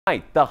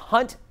Right, the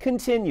hunt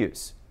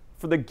continues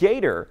for the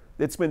gator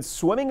that's been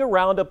swimming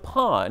around a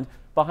pond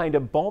behind a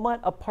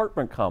Beaumont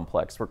apartment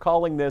complex. We're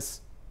calling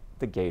this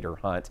the gator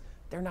hunt.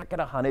 They're not going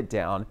to hunt it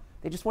down.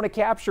 They just want to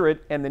capture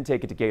it and then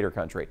take it to gator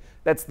country.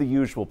 That's the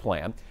usual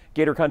plan.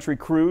 Gator country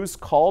crews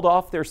called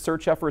off their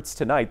search efforts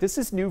tonight. This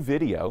is new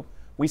video.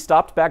 We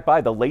stopped back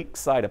by the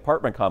lakeside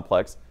apartment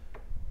complex.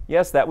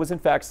 Yes, that was in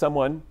fact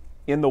someone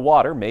in the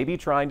water, maybe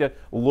trying to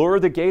lure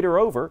the gator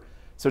over.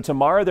 So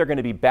tomorrow they're going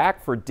to be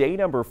back for day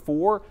number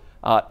 4.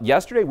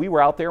 Yesterday we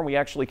were out there and we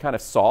actually kind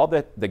of saw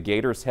that the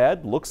gator's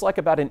head looks like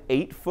about an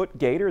 8-foot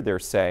gator, they're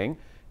saying.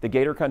 The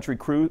gator country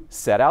crew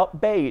set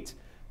out bait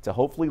to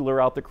hopefully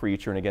lure out the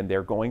creature. And again,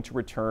 they're going to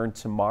return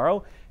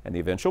tomorrow. And the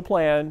eventual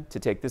plan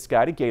to take this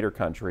guy to gator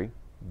country.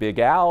 Big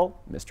Al,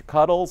 Mr.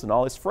 Cuddles, and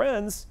all his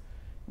friends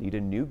need a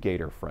new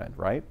gator friend,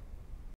 right?